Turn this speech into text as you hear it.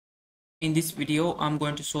In this video, I'm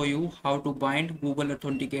going to show you how to bind Google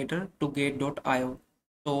Authenticator to Gate.io.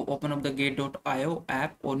 So open up the Gate.io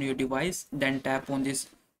app on your device, then tap on this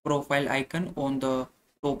profile icon on the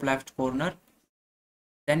top left corner.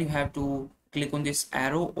 Then you have to click on this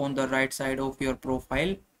arrow on the right side of your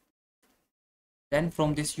profile. Then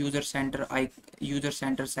from this user center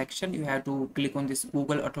section, you have to click on this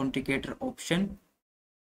Google Authenticator option.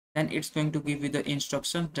 Then it's going to give you the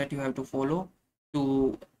instructions that you have to follow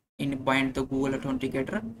to bind the Google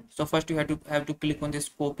Authenticator. So first you have to click on this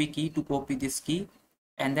copy key to copy this key,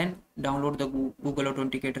 and then download the Google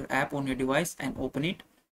Authenticator app on your device and open it.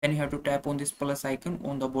 Then you have to tap on this plus icon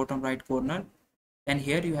on the bottom right corner. Then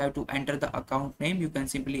here you have to enter the account name. You can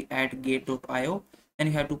simply add gate.io. Then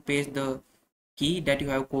you have to paste the key that you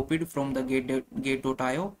have copied from the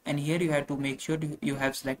gate.io, and here you have to make sure you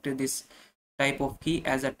have selected this type of key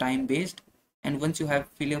as a time based. And once you have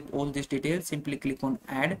filled up all these details, simply click on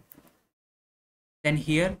add. Then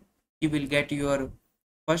here you will get your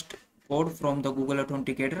first code from the Google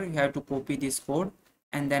Authenticator. You have to copy this code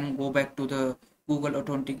and then go back to the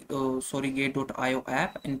Gate.io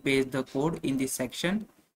app and paste the code in this section.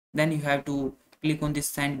 Then you have to click on this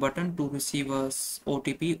send button to receive a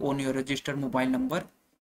OTP on your registered mobile number.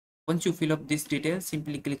 Once you fill up this detail,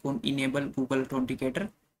 simply click on enable Google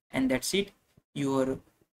Authenticator, and that's it. Your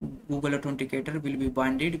Google Authenticator will be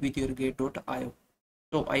bonded with your Gate.io.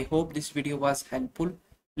 So I hope this video was helpful.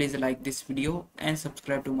 Please like this video and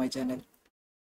subscribe to my channel.